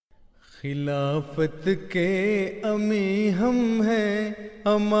खिलाफत के अमी हम हैं,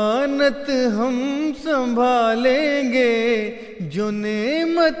 अमानत हम संभालेंगे, जो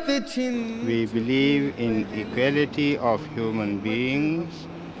नेमत छिन। We believe in equality of human beings,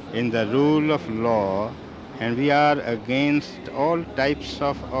 in the rule of law, and we are against all types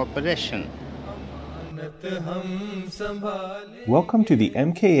of oppression. Welcome to the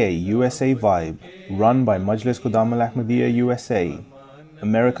MKA USA Vibe, run by Majlis Qudam Al Ahmadiyya USA,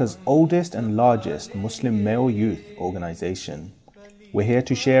 America's oldest and largest Muslim male youth organization. We're here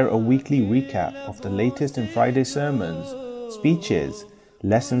to share a weekly recap of the latest in Friday sermons, speeches,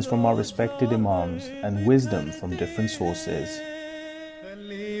 lessons from our respected Imams, and wisdom from different sources.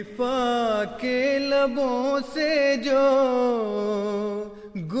 खलीफा के लबों से जो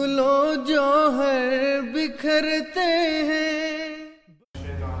गुलो जौहर बिखरते हैं।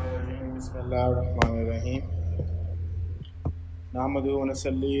 बिस्मिल्लाहिर्रहमानिर्रहीम। नहमदुहु व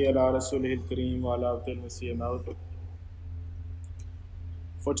नसल्ली अला रसूलिहिल करीम व अला आलिहि व सह्बिही।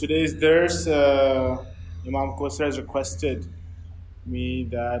 For today's dars, Imam Khwaja has requested me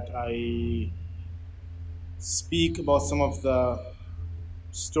that I speak about some of the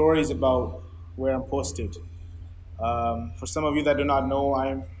stories about where I'm posted. For some of you that do not know,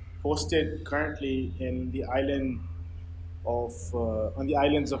 I'm posted currently in the island of on the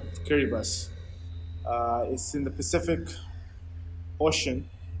islands of Kiribati. It's in the Pacific Ocean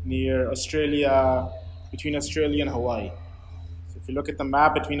near Australia, between Australia and Hawaii. So if you look at the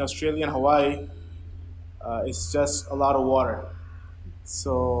map between Australia and Hawaii, it's just a lot of water.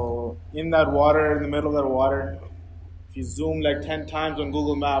 So in that water, in the middle of that water, if you zoom like 10 times on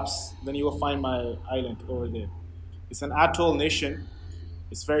Google Maps, then you will find my island over there. It's an atoll nation.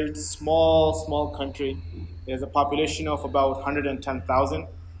 It's a very small country. There's a population of about 110,000.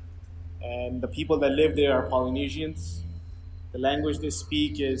 And the people that live there are Polynesians. The language they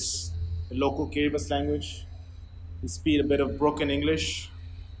speak is the local Kiribati language. They speak a bit of broken English.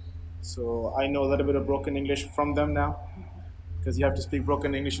 So I know a little bit of broken English from them now, because you have to speak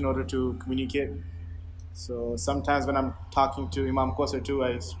broken English in order to communicate. So sometimes when I'm talking to Imam Khwaja too,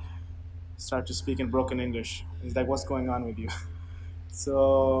 I start to speak in broken English. He's like, what's going on with you?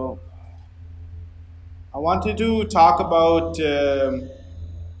 So I wanted to talk about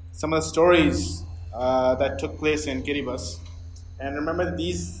some of the stories that took place in Kiribati. And remember,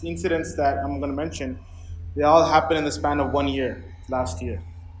 these incidents that I'm going to mention, they all happened in the span of 1 year, last year.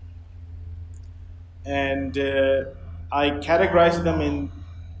 And I categorized them in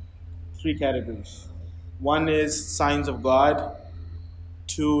 3 categories. One is signs of God,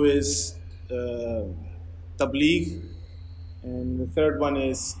 2 is tabligh, and the third one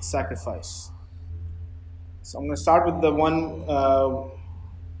is sacrifice. So I'm going to start with the one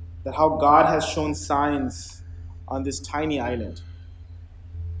that how God has shown signs on this tiny island.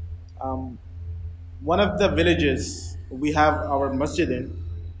 One of the villages we have our masjid in,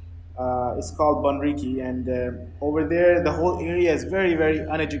 it's called Banriki, and over there the whole area is very, very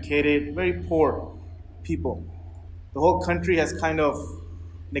uneducated, very poor people. The whole country has kind of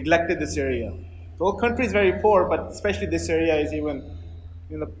neglected this area. The whole country is very poor, but especially this area is even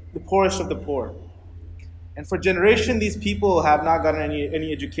the poorest of the poor. And for generations, these people have not gotten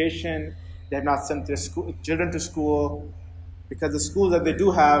any education. They have not sent their children to school, because the schools that they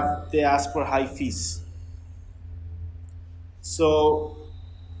do have, they ask for high fees. So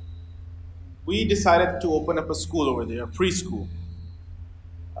we decided to open up a school over there, a preschool.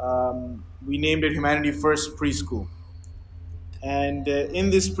 We named it Humanity First Preschool. And in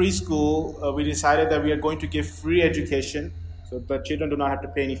this preschool, we decided that we are going to give free education, so the children do not have to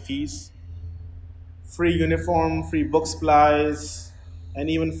pay any fees, free uniform, free book supplies, and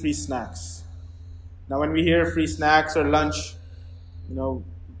even free snacks. Now, when we hear free snacks or lunch,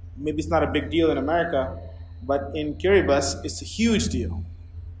 maybe it's not a big deal in America, but in Kiribati, it's a huge deal.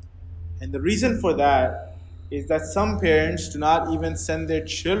 And the reason for that is that some parents do not even send their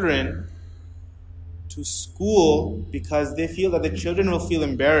children to school because they feel that the children will feel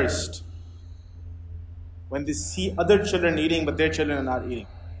embarrassed when they see other children eating, but their children are not eating.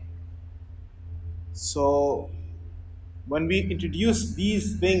 So when we introduced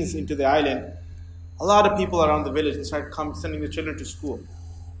these things into the island, a lot of people around the village started sending their children to school.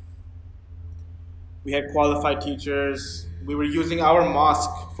 We had qualified teachers. We were using our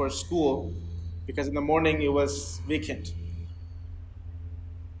mosque for school because in the morning it was vacant.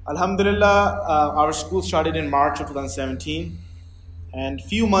 Alhamdulillah, our school started in March of 2017, and a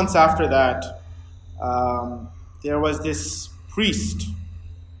few months after that, there was this priest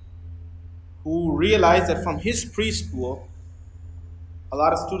who realized that from his preschool, a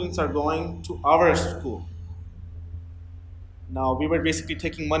lot of students are going to our school. Now, we were basically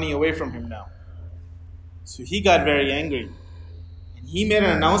taking money away from him now. So he got very angry. And he made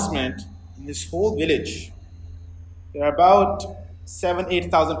an announcement in this whole village. There are about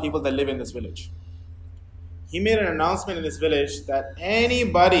 8,000 people that live in this village. He made an announcement in this village that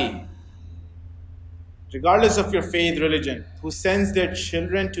anybody, regardless of your faith, religion, who sends their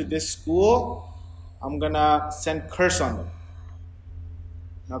children to this school, I'm gonna send curse on them.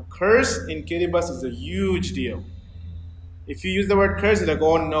 Now, curse in Kiribati is a huge deal. If you use the word curse, you're like,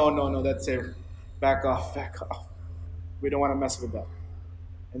 oh no, that's it. Back off. We don't want to mess with that.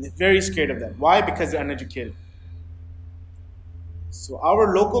 And they're very scared of that. Why? Because they're uneducated. So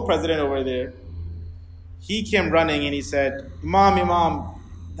our local president over there, he came running and he said, Imam,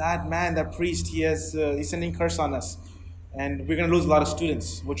 that priest, he's sending curse on us. And we're going to lose a lot of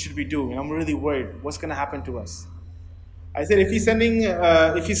students. What should we do? And I'm really worried. What's going to happen to us? I said, if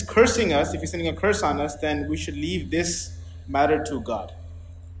he's cursing us, if he's sending a curse on us, then we should leave this matter to God.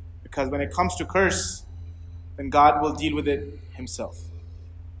 Because when it comes to curse, then God will deal with it himself.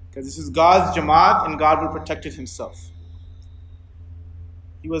 Because this is God's Jamaat and God will protect it himself.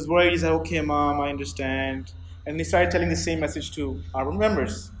 He was worried. He said, okay, Mom, I understand. And they started telling the same message to our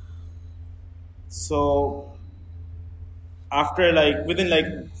members. So after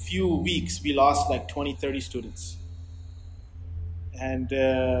within few weeks, we lost 20, 30 students. And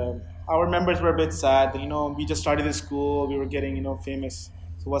our members were a bit sad that, we just started this school, we were getting, famous.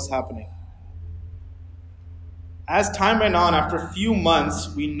 So what's happening? As time went on, after a few months,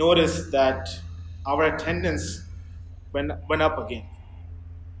 we noticed that our attendance went up again.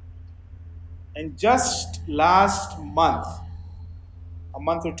 And just last month, a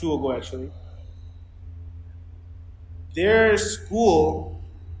month or two ago actually, their school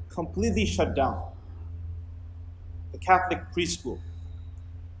completely shut down. The Catholic preschool.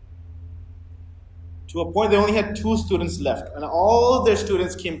 To a point they only had 2 students left, and all of their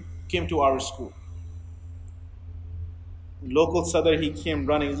students came to our school. Local Sadr, he came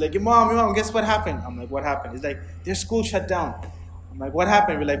running. He's like, Imam, guess what happened? I'm like, what happened? He's like, their school shut down. I'm like, what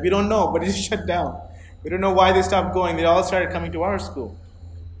happened? We're like, we don't know, but it's shut down. We don't know why they stopped going. They all started coming to our school.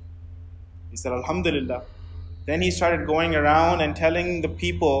 He said, Alhamdulillah. Then he started going around and telling the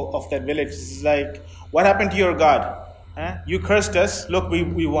people of that village, he's like, what happened to your God? Huh? You cursed us. Look,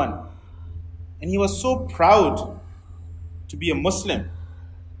 we won. And he was so proud to be a Muslim.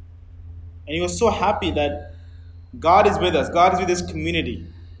 And he was so happy that God is with us. God is with this community.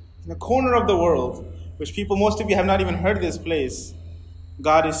 In a corner of the world, which most of you have not even heard of this place,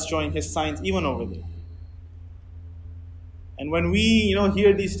 God is showing his signs even over there. And when we,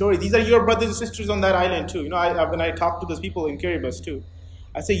 hear these stories, these are your brothers and sisters on that island too. When I talk to those people in Kiribati too,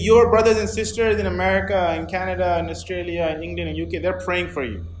 I say, your brothers and sisters in America, in Canada, in Australia, in England, and UK, they're praying for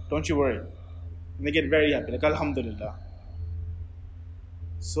you. Don't you worry. And they get very happy, like, Alhamdulillah.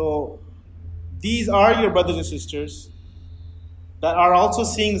 So, these are your brothers and sisters that are also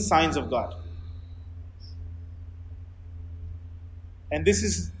seeing the signs of God. And this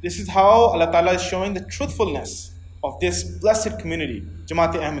is how Allah Ta'ala is showing the truthfulness of this blessed community,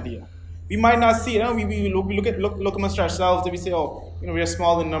 Jamaat Ahmadiyya. We might not see it. We look amongst ourselves and we say, we are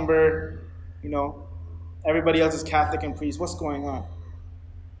small in number. Everybody else is Catholic and priest. What's going on?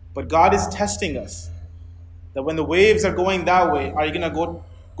 But God is testing us. That when the waves are going that way, are you going to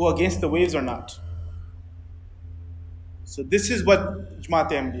go against the waves or not? So this is what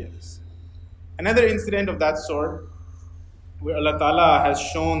Jamaat Ahmadiyya is. Another incident of that sort, where Allah Ta'ala has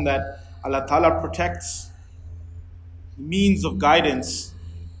shown that Allah Ta'ala protects means of guidance,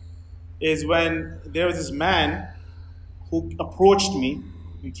 is when there was this man who approached me.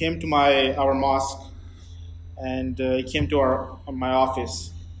 He came to our mosque, and he came to my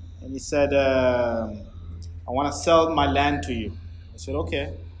office, and he said, I want to sell my land to you. I said,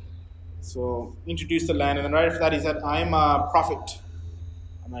 okay. So introduced the land, and then right after that he said, I'm a prophet.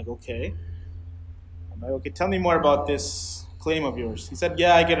 I'm like, okay. Tell me more about this claim of yours. He said,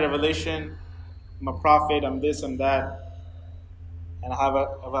 yeah, I get a revelation. I'm a prophet, I'm this, I'm that. And I have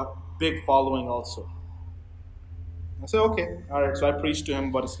a big following also. I said, okay, all right. So I preached to him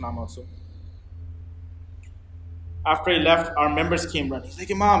about Islam also. After he left, our members came running. He's like,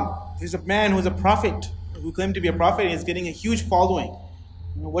 Imam, there's a man who's a prophet, who claimed to be a prophet, and he's getting a huge following.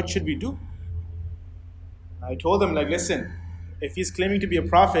 What should we do? I told them, listen, if he's claiming to be a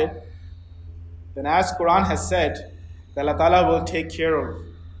prophet, then as Quran has said, that Allah Ta'ala will take care of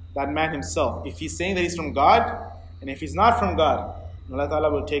that man himself. If he's saying that he's from God, and if he's not from God, Allah Ta'ala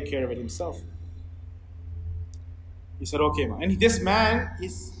will take care of it himself. He said, okay, man. And this man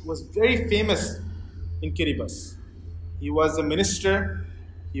was very famous in Kiribati. He was a minister,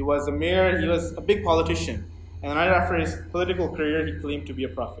 he was a mayor, he was a big politician. And right after his political career, he claimed to be a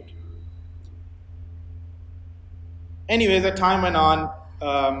prophet. Anyways, as time went on,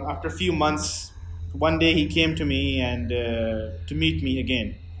 after a few months, one day he came to me and to meet me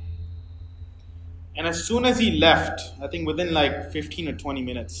again. And as soon as he left, I think within like 15 or 20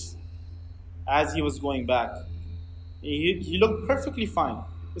 minutes, as he was going back, he looked perfectly fine.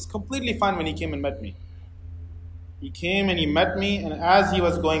 He was completely fine when he came and met me. He came and he met me, and as he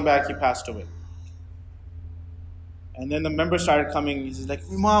was going back, he passed away. And then the members started coming. He's like,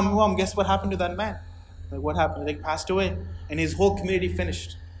 Imam, guess what happened to that man? Like, what happened? He passed away. And his whole community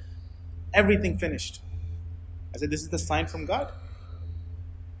finished. Everything finished. I said, this is the sign from God.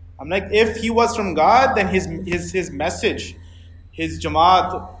 I'm like, if he was from God, then his message, his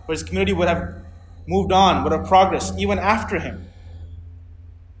Jamaat, or his community would have moved on, would have progressed, even after him.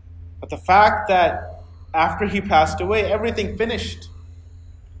 But the fact that after he passed away, everything finished.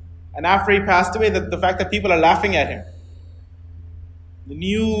 And after he passed away, the fact that people are laughing at him. The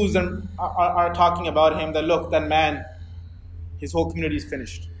news are talking about him, that look, that man, his whole community is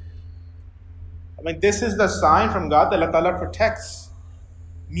finished. I mean, this is the sign from God that Allah Ta'ala protects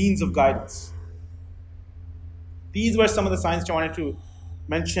means of guidance. These were some of the signs I wanted to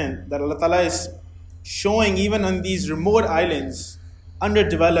mention that Allah Ta'ala is showing even on these remote islands,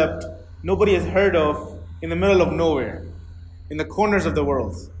 underdeveloped, nobody has heard of, in the middle of nowhere, in the corners of the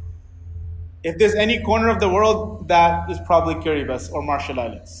world. If there's any corner of the world, that is probably Kiribati or Marshall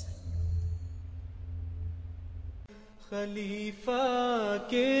Islands. खलीफा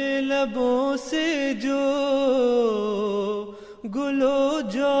के लबों से जो गुलो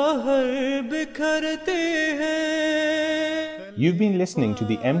जौहर बिखरते हैं. You've been listening to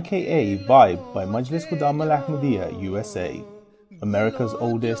the MKA Vibe by Majlis Qudam Al Ahmadiyya USA, America's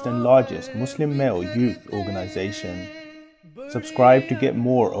oldest and largest Muslim male youth organization. Subscribe to get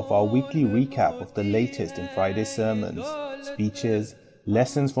more of our weekly recap of the latest in Friday's sermons, speeches,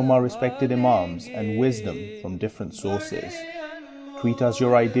 lessons from our respected Imams, and wisdom from different sources. Tweet us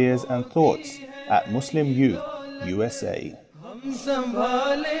your ideas and thoughts at Muslim Youth USA. हम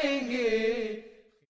संभालेंगे